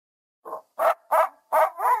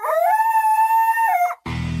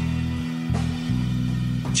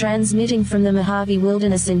Transmitting from the Mojave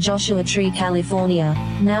Wilderness in Joshua Tree, California,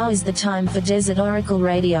 now is the time for Desert Oracle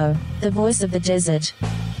Radio, the voice of the desert.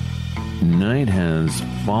 Night has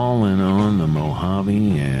fallen on the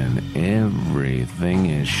Mojave and everything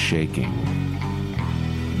is shaking.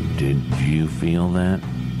 Did you feel that?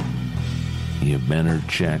 You better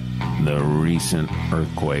check the recent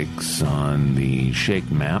earthquakes on the shake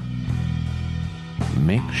map.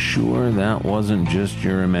 Make sure that wasn't just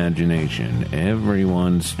your imagination.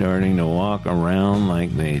 Everyone's starting to walk around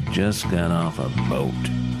like they just got off a boat.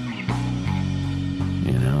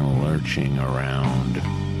 You know, lurching around,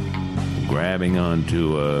 grabbing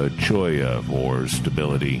onto a cholla for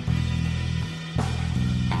stability.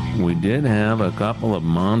 We did have a couple of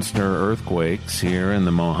monster earthquakes here in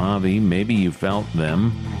the Mojave. Maybe you felt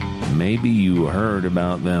them. Maybe you heard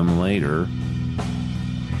about them later.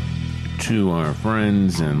 To our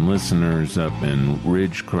friends and listeners up in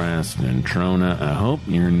Ridgecrest and Trona, I hope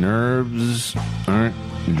your nerves aren't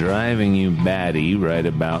driving you batty right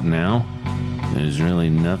about now. There's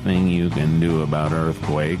really nothing you can do about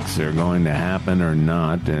earthquakes. They're going to happen or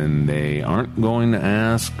not, and they aren't going to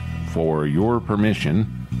ask for your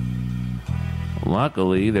permission.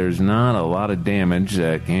 Luckily, there's not a lot of damage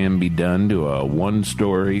that can be done to a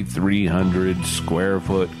one-story,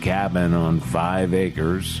 300-square-foot cabin on 5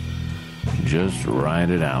 acres. Just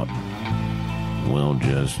ride it out. We'll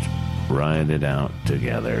just ride it out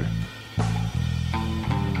together.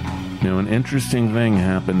 Now, an interesting thing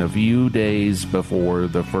happened a few days before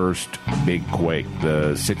the first big quake,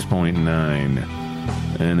 the 6.9,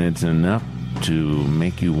 and it's enough to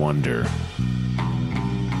make you wonder.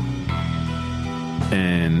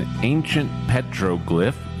 An ancient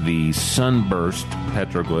petroglyph, the Sunburst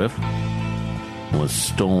petroglyph, was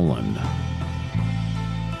stolen.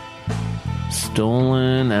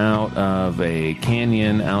 Stolen out of a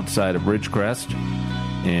canyon outside of Ridgecrest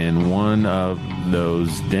in one of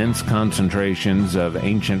those dense concentrations of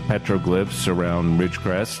ancient petroglyphs around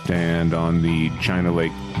Ridgecrest and on the China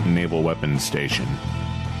Lake Naval Weapons Station.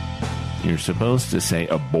 You're supposed to say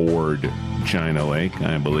aboard China Lake,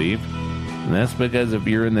 I believe. And that's because if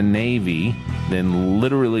you're in the Navy, then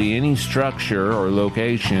literally any structure or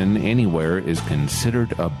location anywhere is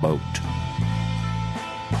considered a boat.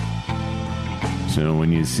 So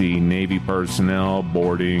when you see Navy personnel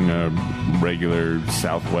boarding a regular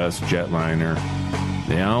Southwest jetliner,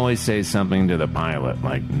 they always say something to the pilot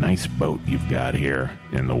like, "Nice boat you've got here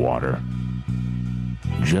in the water."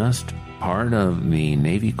 Just part of the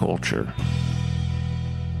Navy culture.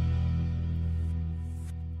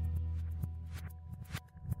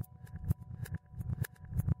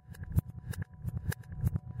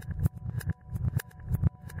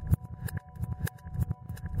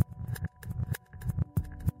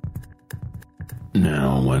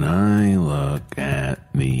 Now, when I look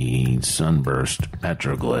at the Sunburst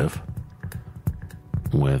petroglyph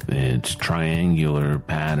with its triangular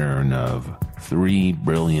pattern of 3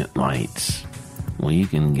 brilliant lights, well, you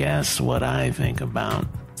can guess what I think about.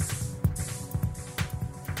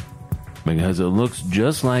 Because it looks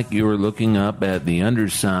just like you were looking up at the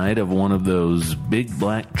underside of one of those big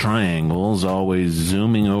black triangles always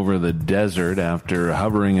zooming over the desert after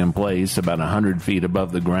hovering in place about 100 feet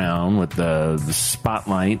above the ground with the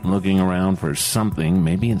spotlight looking around for something.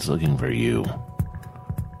 Maybe it's looking for you.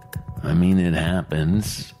 I mean, it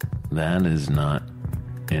happens. That is not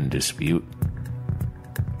in dispute.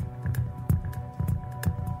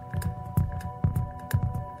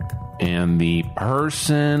 And the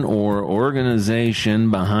person or organization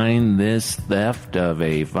behind this theft of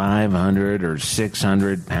a 500 or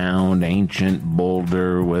 600 pound ancient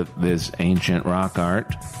boulder with this ancient rock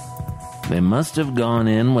art, they must have gone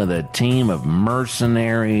in with a team of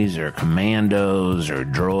mercenaries or commandos or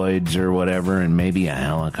droids or whatever, and maybe a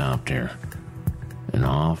helicopter. And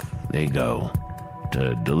off they go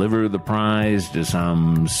to deliver the prize to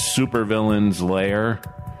some supervillain's lair.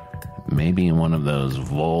 Maybe in one of those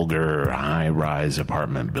vulgar high-rise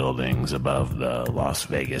apartment buildings above the Las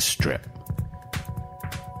Vegas Strip.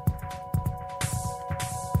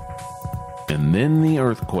 And then the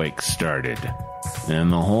earthquake started,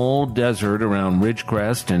 and the whole desert around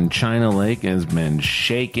Ridgecrest and China Lake has been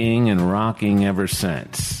shaking and rocking ever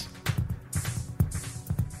since.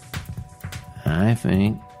 I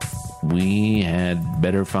think we had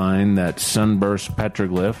better find that Sunburst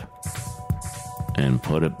petroglyph and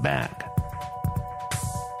put it back.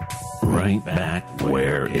 Right back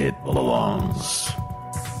where it belongs.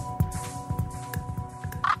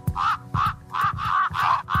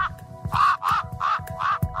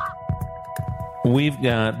 We've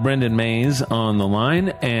got Brendan Mays on the line,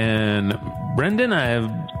 and Brendan, I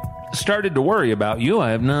have started to worry about you.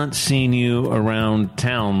 I have not seen you around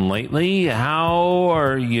town lately. How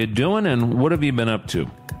are you doing, and what have you been up to?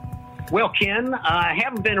 Well, Ken, I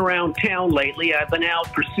haven't been around town lately. I've been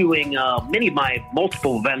out pursuing many of my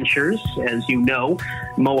multiple ventures. As you know,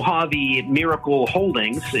 Mojave Miracle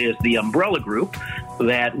Holdings is the umbrella group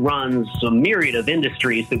that runs a myriad of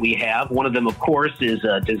industries that we have. One of them, of course, is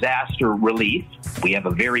disaster relief. We have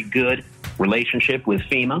a very good relationship with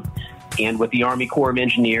FEMA and with the Army Corps of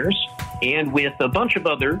Engineers and with a bunch of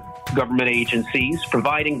other government agencies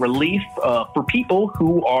providing relief for people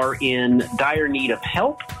who are in dire need of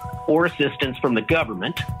help or assistance from the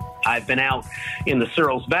government. I've been out in the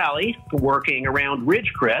Searles Valley working around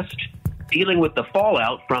Ridgecrest, dealing with the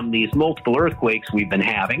fallout from these multiple earthquakes we've been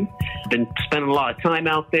having. Been spending a lot of time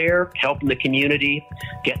out there, helping the community,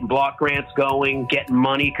 getting block grants going, getting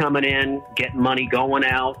money coming in, getting money going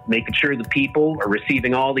out, making sure the people are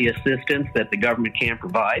receiving all the assistance that the government can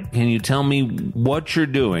provide. Can you tell me what you're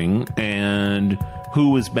doing and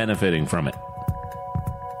who is benefiting from it?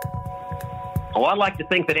 Well, I'd like to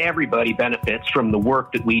think that everybody benefits from the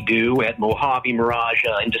work that we do at Mojave Mirage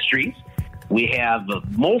Industries. We have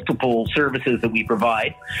multiple services that we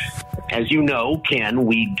provide. As you know, Ken,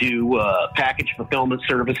 we do package fulfillment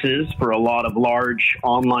services for a lot of large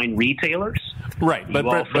online retailers. Right,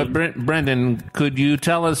 but Brendan, could you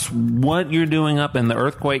tell us what you're doing up in the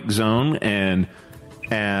earthquake zone? And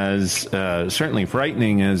as certainly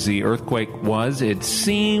frightening as the earthquake was, it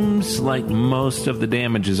seems like most of the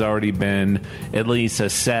damage has already been at least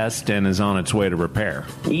assessed and is on its way to repair.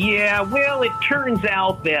 Yeah, well, it turns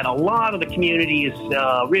out that a lot of the communities,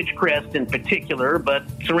 Ridgecrest in particular, but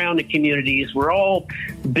surrounding communities, were all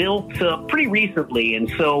built pretty recently,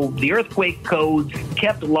 and so the earthquake codes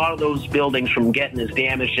kept a lot of those buildings from getting as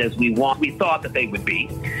damaged as we thought that they would be.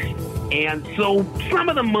 And so some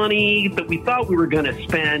of the money that we thought we were going to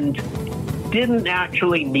spend didn't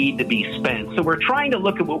actually need to be spent. So we're trying to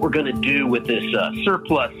look at what we're going to do with this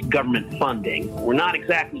surplus government funding. We're not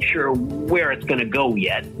exactly sure where it's going to go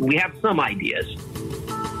yet. We have some ideas.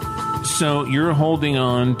 So you're holding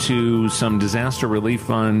on to some disaster relief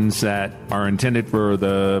funds that are intended for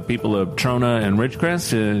the people of Trona and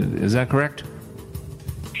Ridgecrest. Is that correct?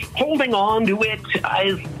 Holding on to it,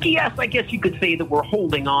 yes, I guess you could say that we're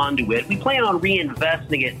holding on to it. We plan on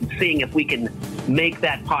reinvesting it and seeing if we can make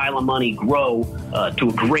that pile of money grow to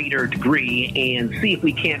a greater degree and see if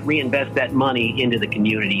we can't reinvest that money into the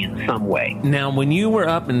community in some way. Now, when you were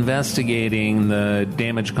up investigating the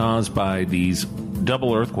damage caused by these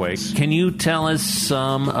double earthquakes, can you tell us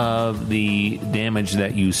some of the damage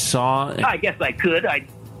that you saw? I guess I could.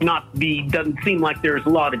 Doesn't seem like there's a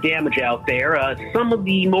lot of damage out there. Some of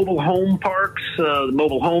the mobile home parks, the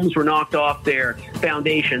mobile homes were knocked off their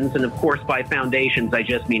foundations, and of course by foundations I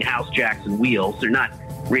just mean house jacks and wheels. They're not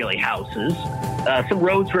really houses. Some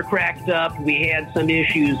roads were cracked up. We had some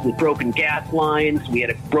issues with broken gas lines. We had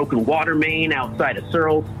a broken water main outside of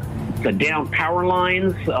Searles. The down power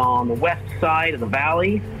lines on the west side of the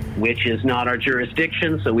valley, which is not our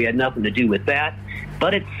jurisdiction, so we had nothing to do with that.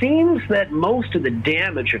 But it seems that most of the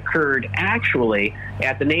damage occurred actually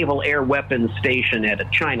at the Naval Air Weapons Station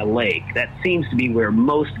at China Lake. That seems to be where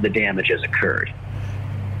most of the damage has occurred.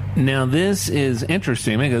 Now, this is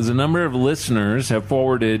interesting because a number of listeners have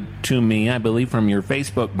forwarded to me, I believe from your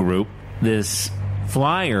Facebook group, this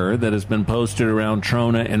flyer that has been posted around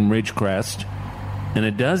Trona and Ridgecrest. And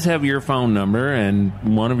it does have your phone number and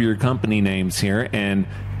one of your company names here, and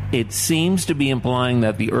it seems to be implying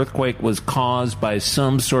that the earthquake was caused by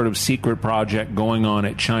some sort of secret project going on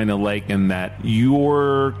at China Lake and that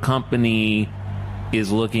your company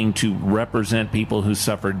is looking to represent people who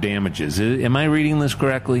suffered damages. Am I reading this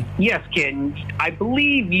correctly? Yes, Ken. I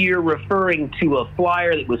believe you're referring to a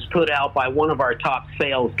flyer that was put out by one of our top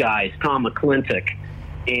sales guys, Tom McClintock.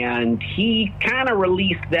 And he kind of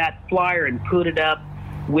released that flyer and put it up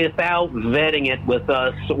without vetting it with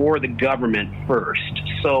us or the government first.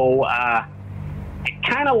 So I'd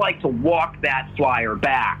kind of like to walk that flyer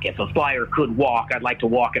back. If a flyer could walk, I'd like to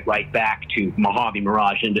walk it right back to Mojave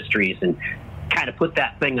Mirage Industries and kind of put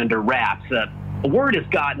that thing under wraps. The word has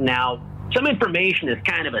gotten out. Some information has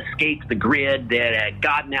kind of escaped the grid that had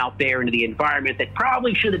gotten out there into the environment that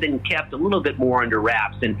probably should have been kept a little bit more under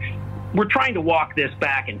wraps. And we're trying to walk this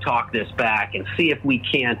back and talk this back and see if we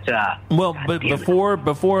can't. Well, but before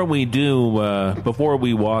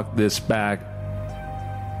we walk this back,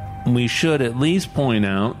 we should at least point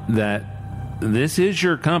out that this is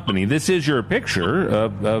your company. This is your picture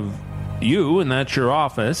of you, and that's your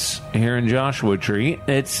office here in Joshua Tree.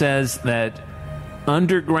 It says that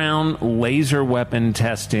underground laser weapon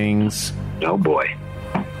testings. Oh boy.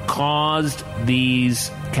 caused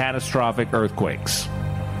these catastrophic earthquakes?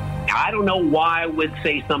 I don't know why I would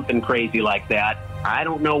say something crazy like that. I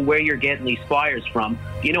don't know where you're getting these fires from.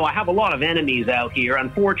 You know, I have a lot of enemies out here.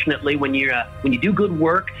 Unfortunately, when you do good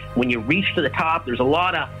work, when you reach to the top, there's a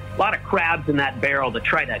lot of crabs in that barrel that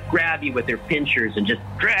try to grab you with their pinchers and just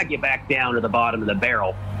drag you back down to the bottom of the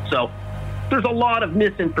barrel. So there's a lot of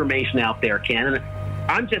misinformation out there, Ken. And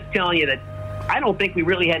I'm just telling you that I don't think we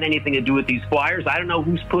really had anything to do with these flyers. I don't know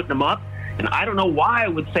who's putting them up. And I don't know why I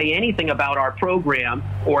would say anything about our program,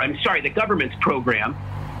 or I'm sorry, the government's program,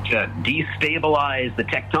 to destabilize the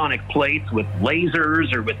tectonic plates with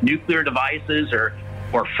lasers or with nuclear devices or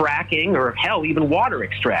fracking or, hell, even water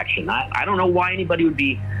extraction. I don't know why anybody would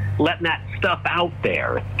be letting that stuff out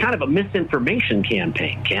there. It's kind of a misinformation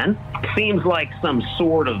campaign, Ken. It seems like some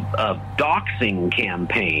sort of doxing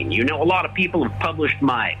campaign. You know, a lot of people have published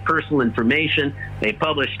my personal information. They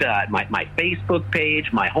published my Facebook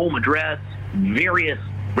page, my home address, various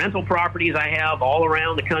rental properties I have all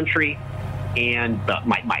around the country, and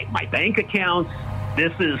my bank accounts.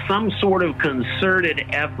 This is some sort of concerted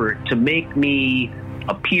effort to make me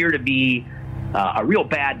appear to be a real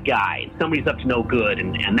bad guy. Somebody's up to no good,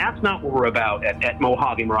 and that's not what we're about at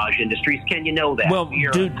Mojave Mirage Industries. Ken, you know that. Well,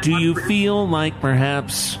 do you feel like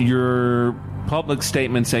perhaps your public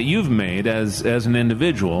statements that you've made as an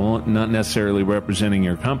individual, not necessarily representing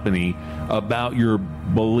your company, about your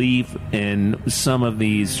belief in some of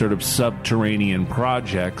these sort of subterranean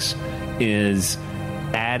projects is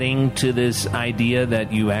adding to this idea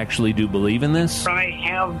that you actually do believe in this? I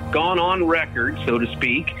have gone on record, so to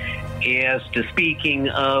speak, as to speaking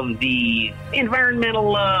of the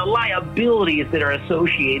environmental liabilities that are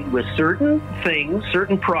associated with certain things,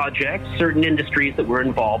 certain projects, certain industries that we're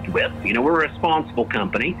involved with. You know, we're a responsible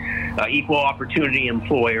company, equal opportunity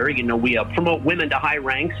employer. You know, we promote women to high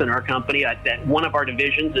ranks in our company. That one of our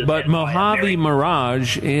divisions is. But Mojave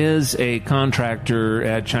Mirage is a contractor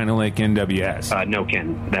at China Lake NWS. No,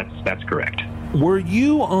 Ken, that's correct. Were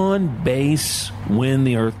you on base when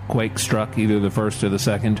the earthquake struck, either the first or the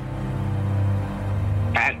second?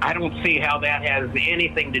 I don't see how that has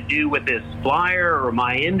anything to do with this flyer or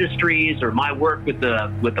my industries or my work with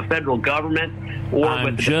the federal government or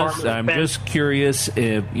with the Department of Defense. I'm just curious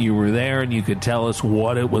if you were there and you could tell us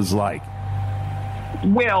what it was like.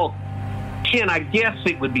 Well, Ken, I guess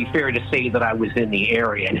it would be fair to say that I was in the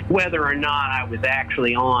area, and whether or not I was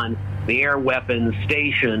actually on the air weapons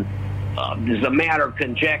station is a matter of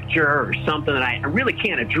conjecture or something that I really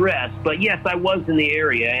can't address. But yes, I was in the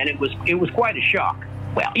area, and it was quite a shock.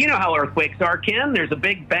 Well, you know how earthquakes are, Ken. There's a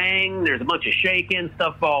big bang, there's a bunch of shaking,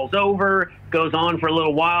 stuff falls over, goes on for a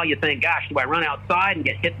little while. You think, gosh, do I run outside and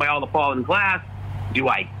get hit by all the falling glass? Do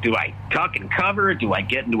I tuck and cover? Do I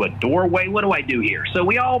get into a doorway? What do I do here? So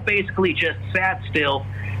we all basically just sat still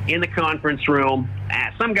in the conference room.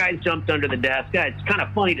 Some guys jumped under the desk. It's kind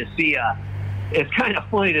of funny to see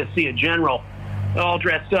a general all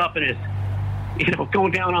dressed up in his,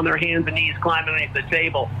 going down on their hands and knees, climbing underneath the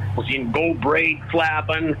table. We'll see gold braid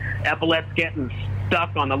flapping, epaulets getting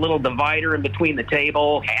stuck on the little divider in between the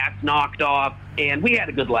table, hats knocked off, and we had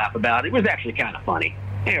a good laugh about it. It was actually kind of funny.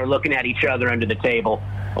 They were looking at each other under the table,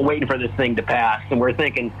 waiting for this thing to pass, and we're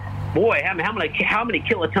thinking, boy, how many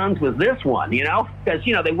kilotons was this one, Because,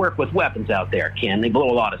 they work with weapons out there, Ken. They blow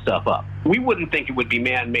a lot of stuff up. We wouldn't think it would be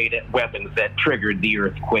man-made weapons that triggered the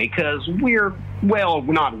earthquake because I'm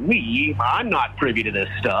not privy to this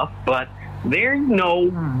stuff, but they know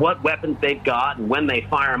what weapons they've got and when they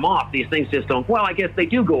fire them off. These things just don't, I guess they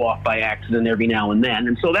do go off by accident every now and then.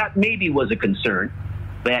 And so that maybe was a concern.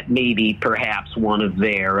 That maybe perhaps one of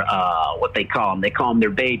their, what they call them their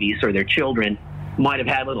babies or their children, might have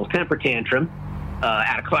had a little temper tantrum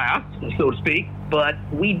out of class, so to speak, but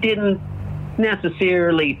we didn't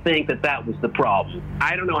necessarily think that was the problem.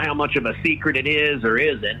 I don't know how much of a secret it is or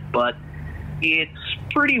isn't, but it's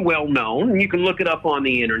pretty well known. You can look it up on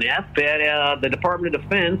the internet that the Department of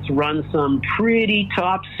Defense runs some pretty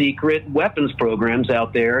top secret weapons programs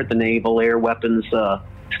out there at the Naval Air Weapons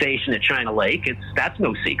Station at China Lake. That's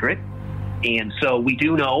no secret. And so we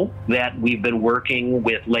do know that we've been working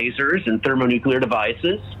with lasers and thermonuclear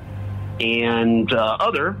devices and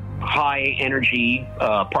other high-energy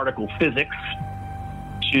particle physics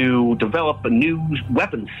to develop new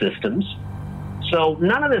weapons systems. So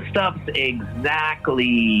none of this stuff's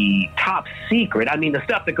exactly top secret. I mean, the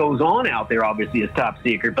stuff that goes on out there obviously is top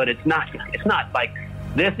secret, but it's not like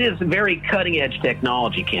this is very cutting-edge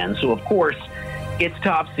technology, Ken. So, of course, it's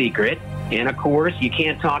top secret. And, of course, you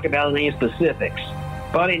can't talk about any specifics.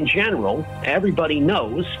 But in general, everybody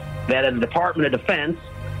knows that at the Department of Defense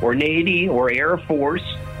or Navy or Air Force,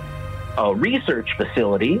 a research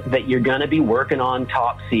facility that you're going to be working on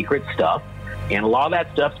top secret stuff. And a lot of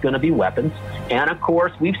that stuff's going to be weapons. And, of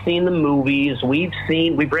course, we've seen the movies. We've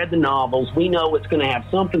read the novels. We know it's going to have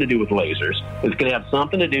something to do with lasers. It's going to have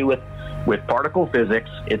something to do with particle physics.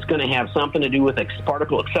 It's going to have something to do with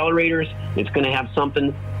particle accelerators. It's going to have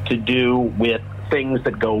something to do with things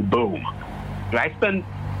that go boom. I spend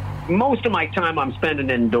most of my time I'm spending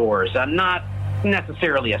indoors. I'm not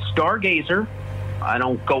necessarily a stargazer. I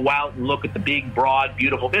don't go out and look at the big, broad,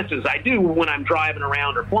 beautiful vistas. I do when I'm driving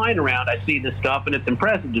around or flying around. I see this stuff, and it's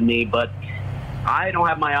impressive to me, but I don't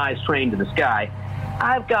have my eyes trained to the sky.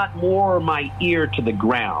 I've got more my ear to the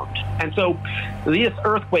ground. And so this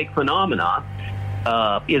earthquake phenomena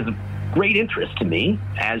is of great interest to me.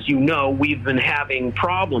 As you know, we've been having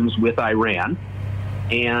problems with Iran.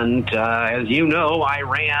 And as you know,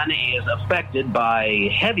 Iran is affected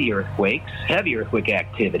by heavy earthquake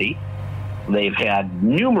activity. They've had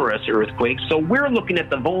numerous earthquakes, so we're looking at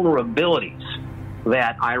the vulnerabilities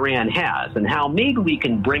that Iran has and how maybe we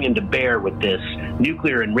can bring them to bear with this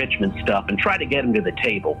nuclear enrichment stuff and try to get them to the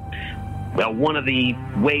table. Well, one of the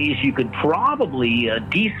ways you could probably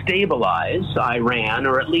destabilize Iran,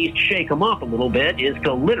 or at least shake them up a little bit, is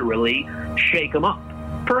to literally shake them up.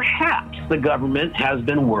 Perhaps the government has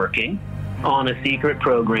been working on a secret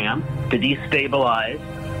program to destabilize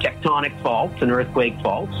tectonic faults and earthquake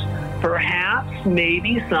faults. Perhaps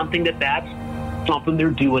maybe that's something they're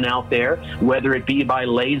doing out there, whether it be by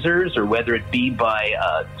lasers or whether it be by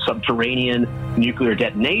subterranean nuclear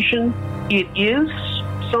detonation. It is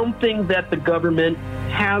something that the government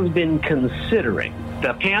has been considering.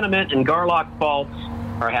 The Panamint and Garlock faults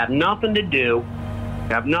have nothing to do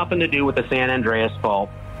with the San Andreas fault.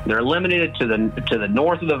 They're limited to the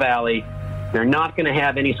north of the valley. They're not going to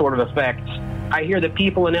have any sort of effect. I hear that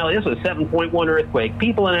people in LA, this was a 7.1 earthquake,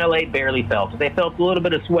 people in LA barely felt it. They felt a little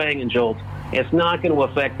bit of swaying and jolts. It's not going to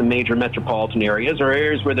affect the major metropolitan areas or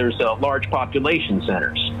areas where there's large population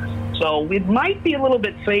centers. So it might be a little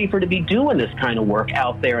bit safer to be doing this kind of work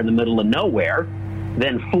out there in the middle of nowhere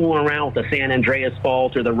than fooling around with the San Andreas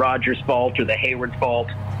fault or the Rogers fault or the Hayward fault.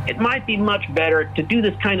 It might be much better to do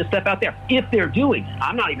this kind of stuff out there if they're doing it.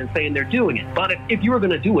 I'm not even saying they're doing it, but if you were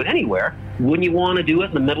going to do it anywhere, wouldn't you want to do it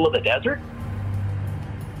in the middle of the desert?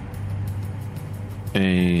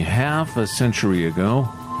 A half a century ago,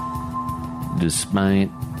 despite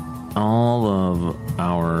all of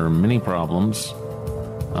our many problems,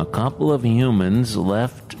 a couple of humans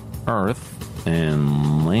left Earth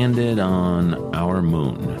and landed on our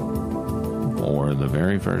moon for the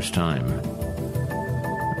very first time.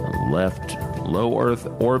 Left low Earth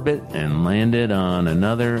orbit and landed on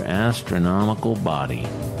another astronomical body,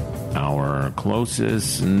 our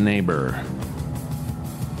closest neighbor.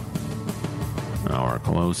 Our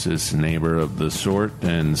closest neighbor of the sort,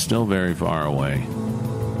 and still very far away.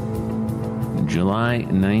 July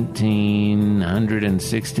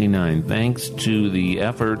 1969, thanks to the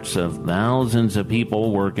efforts of thousands of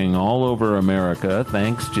people working all over America,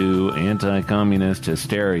 thanks to anti-communist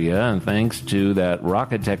hysteria, and thanks to that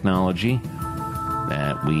rocket technology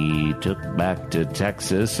that we took back to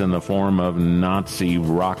Texas in the form of Nazi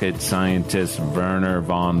rocket scientist Werner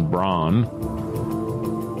von Braun,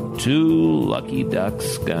 2 lucky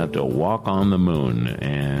ducks got to walk on the moon,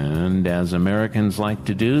 and as Americans like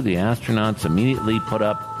to do, the astronauts immediately put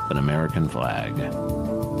up an American flag.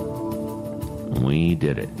 We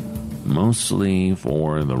did it, mostly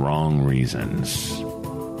for the wrong reasons.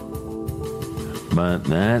 But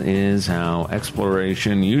that is how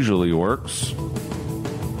exploration usually works.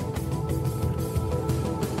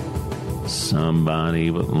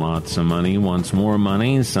 Somebody with lots of money wants more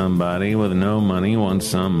money. Somebody with no money wants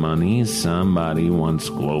some money. Somebody wants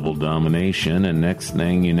global domination. And next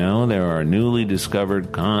thing you know, there are newly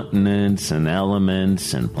discovered continents and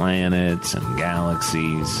elements and planets and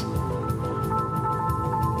galaxies.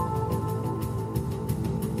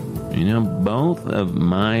 You know, both of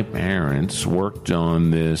my parents worked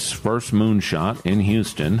on this first moonshot in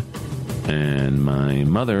Houston. And my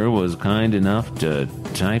mother was kind enough to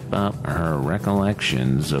type up her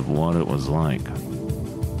recollections of what it was like.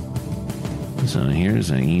 So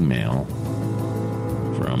here's an email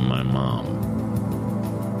from my mom.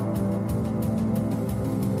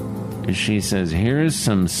 She says, here's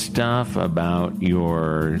some stuff about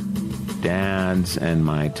your dad's and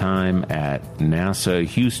my time at NASA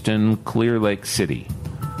Houston Clear Lake City.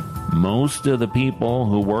 Most of the people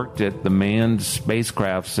who worked at the Manned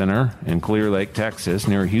Spacecraft Center in Clear Lake, Texas,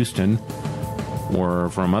 near Houston, were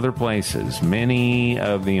from other places. Many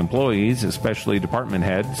of the employees, especially department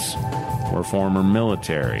heads, were former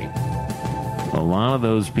military. A lot of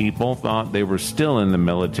those people thought they were still in the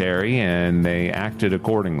military, and they acted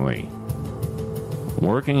accordingly.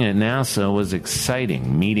 Working at NASA was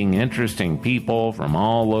exciting, meeting interesting people from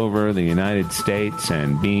all over the United States,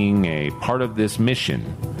 and being a part of this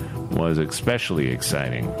mission was especially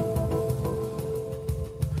exciting.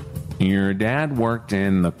 Your dad worked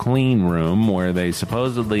in the clean room where they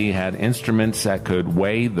supposedly had instruments that could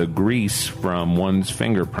weigh the grease from one's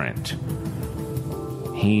fingerprint.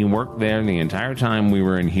 He worked there the entire time we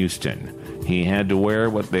were in Houston. He had to wear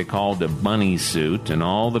what they called a bunny suit, and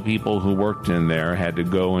all the people who worked in there had to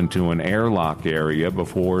go into an airlock area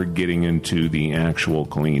before getting into the actual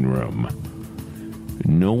clean room.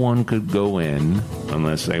 No one could go in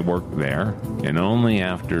unless they worked there, and only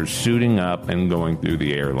after suiting up and going through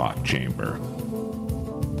the airlock chamber.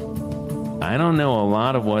 I don't know a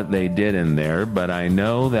lot of what they did in there, but I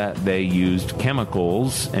know that they used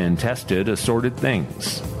chemicals and tested assorted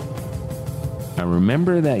things. I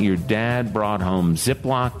remember that your dad brought home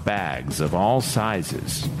Ziploc bags of all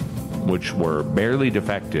sizes, which were barely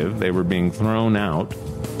defective. They were being thrown out,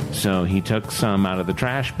 so he took some out of the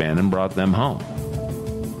trash bin and brought them home.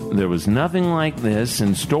 There was nothing like this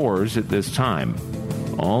in stores at this time.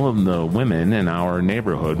 All of the women in our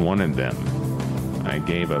neighborhood wanted them. I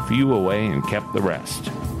gave a few away and kept the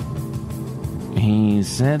rest. He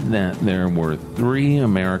said that there were 3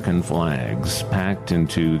 American flags packed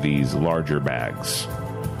into these larger bags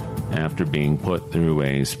after being put through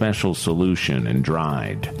a special solution and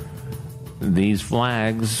dried. These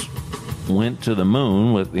flags went to the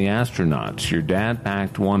moon with the astronauts. Your dad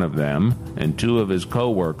packed one of them, and 2 of his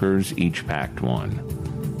co-workers each packed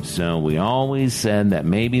one. So we always said that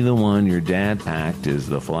maybe the one your dad packed is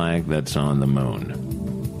the flag that's on the moon.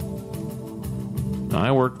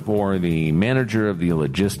 I worked for the manager of the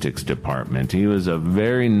logistics department. He was a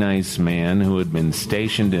very nice man who had been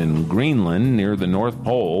stationed in Greenland near the North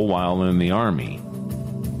Pole while in the Army.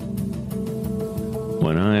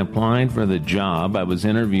 When I applied for the job, I was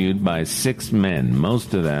interviewed by 6 men.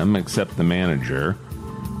 Most of them, except the manager,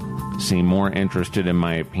 seemed more interested in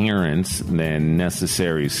my appearance than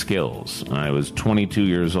necessary skills. I was 22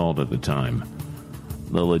 years old at the time.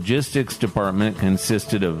 The logistics department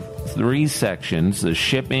consisted of 3 sections: the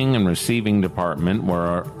shipping and receiving department,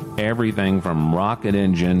 where everything from rocket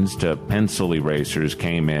engines to pencil erasers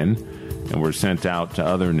came in and were sent out to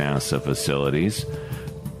other NASA facilities.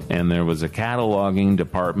 And there was a cataloging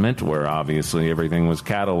department where obviously everything was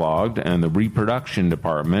cataloged, and the reproduction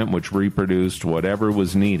department, which reproduced whatever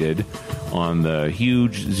was needed on the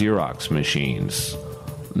huge Xerox machines.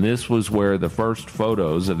 This was where the first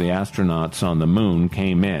photos of the astronauts on the moon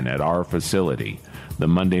came in at our facility the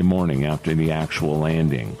Monday morning after the actual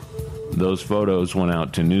landing. Those photos went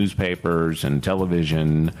out to newspapers and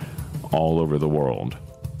television all over the world.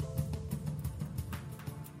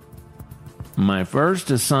 My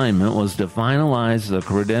first assignment was to finalize the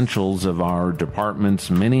credentials of our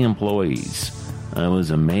department's many employees. I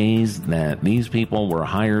was amazed that these people were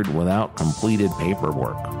hired without completed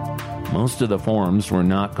paperwork. Most of the forms were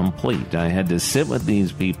not complete. I had to sit with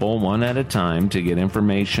these people one at a time to get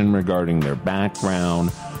information regarding their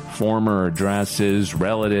background, former addresses,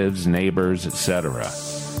 relatives, neighbors, etc.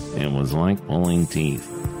 It was like pulling teeth.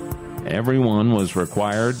 Everyone was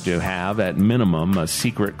required to have, at minimum, a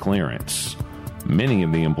secret clearance. Many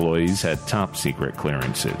of the employees had top-secret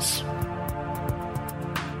clearances.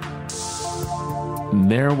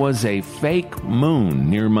 There was a fake moon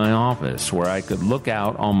near my office where I could look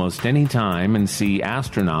out almost any time and see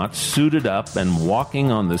astronauts suited up and walking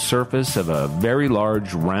on the surface of a very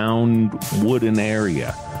large, round, wooden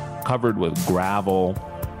area covered with gravel,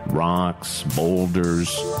 rocks, boulders.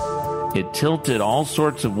 It tilted all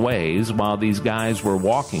sorts of ways while these guys were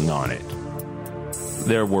walking on it.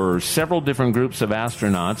 There were several different groups of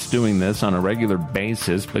astronauts doing this on a regular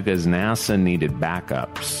basis because NASA needed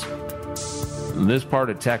backups. This part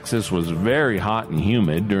of Texas was very hot and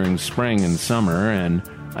humid during spring and summer, and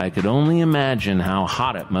I could only imagine how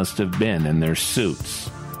hot it must have been in their suits.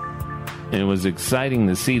 It was exciting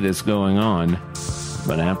to see this going on,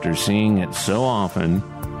 but after seeing it so often,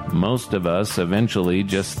 most of us eventually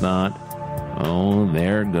just thought, oh,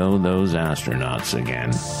 there go those astronauts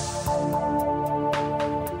again.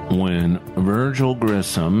 When Virgil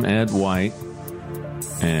Grissom, Ed White,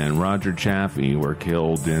 and Roger Chaffee were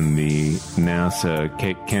killed in the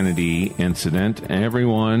NASA Kennedy incident,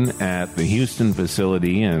 everyone at the Houston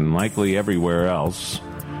facility and likely everywhere else,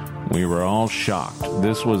 we were all shocked.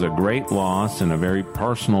 This was a great loss and a very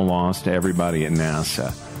personal loss to everybody at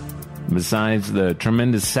NASA. Besides the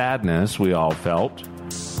tremendous sadness we all felt,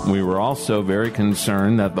 We were also very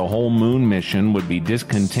concerned that the whole moon mission would be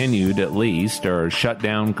discontinued at least or shut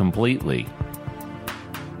down completely.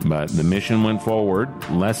 But the mission went forward.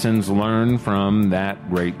 Lessons learned from that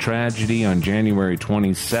great tragedy on January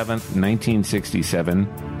 27th, 1967,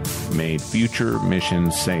 made future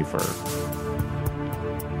missions safer.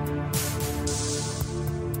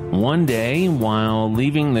 One day, while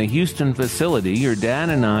leaving the Houston facility, your dad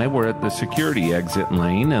and I were at the security exit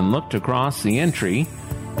lane and looked across the entry,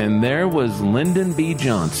 and there was Lyndon B.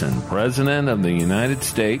 Johnson, President of the United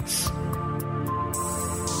States,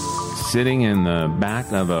 sitting in the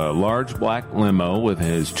back of a large black limo with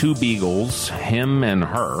his two beagles, him and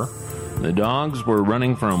her. The dogs were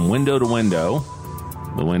running from window to window.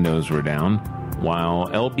 The windows were down, while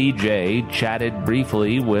LBJ chatted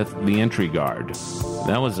briefly with the entry guard.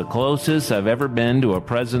 That was the closest I've ever been to a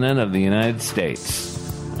president of the United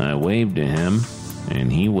States. I waved to him,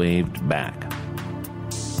 and he waved back.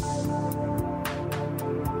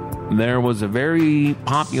 There was a very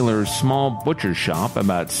popular small butcher shop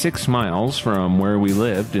about 6 miles from where we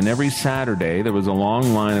lived, and every Saturday there was a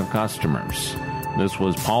long line of customers. This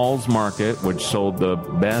was Paul's Market, which sold the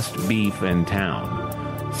best beef in town.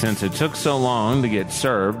 Since it took so long to get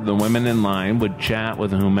served, the women in line would chat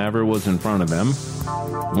with whomever was in front of them.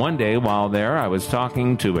 One day while there, I was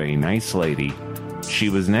talking to a nice lady. She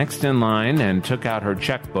was next in line and took out her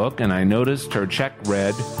checkbook, and I noticed her check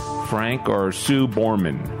read Frank or Sue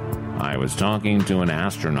Borman. I was talking to an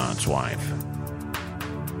astronaut's wife.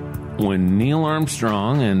 When Neil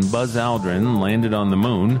Armstrong and Buzz Aldrin landed on the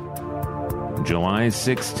moon, July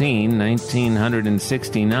 16,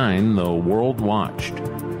 1969, the world watched.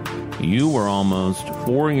 You were almost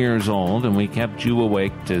 4 years old, and we kept you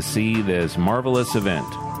awake to see this marvelous event.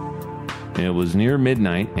 It was near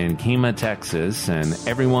midnight in Kemah, Texas, and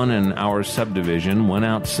everyone in our subdivision went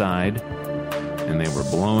outside, and they were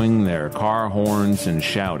blowing their car horns and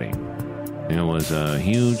shouting. It was a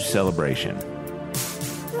huge celebration.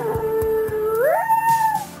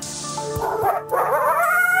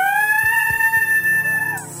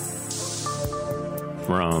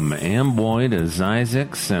 From Amboy to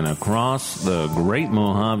Zzyzx and across the Great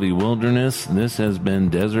Mojave Wilderness, this has been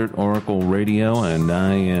Desert Oracle Radio, and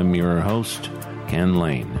I am your host, Ken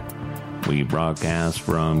Lane. We broadcast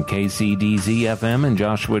from KCDZ-FM in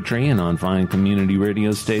Joshua Tree and on fine community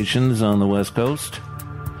radio stations on the West Coast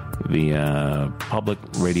via Public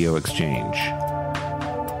Radio Exchange.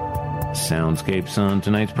 Soundscapes on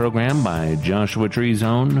tonight's program by Joshua Tree's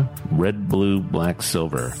own Red, Blue, Black,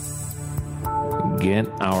 Silver. Get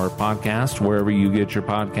our podcast wherever you get your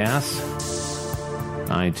podcasts.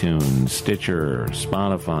 iTunes, Stitcher,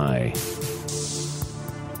 Spotify.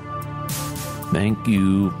 Thank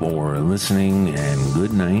you for listening, and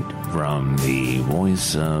good night from the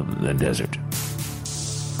voice of the desert.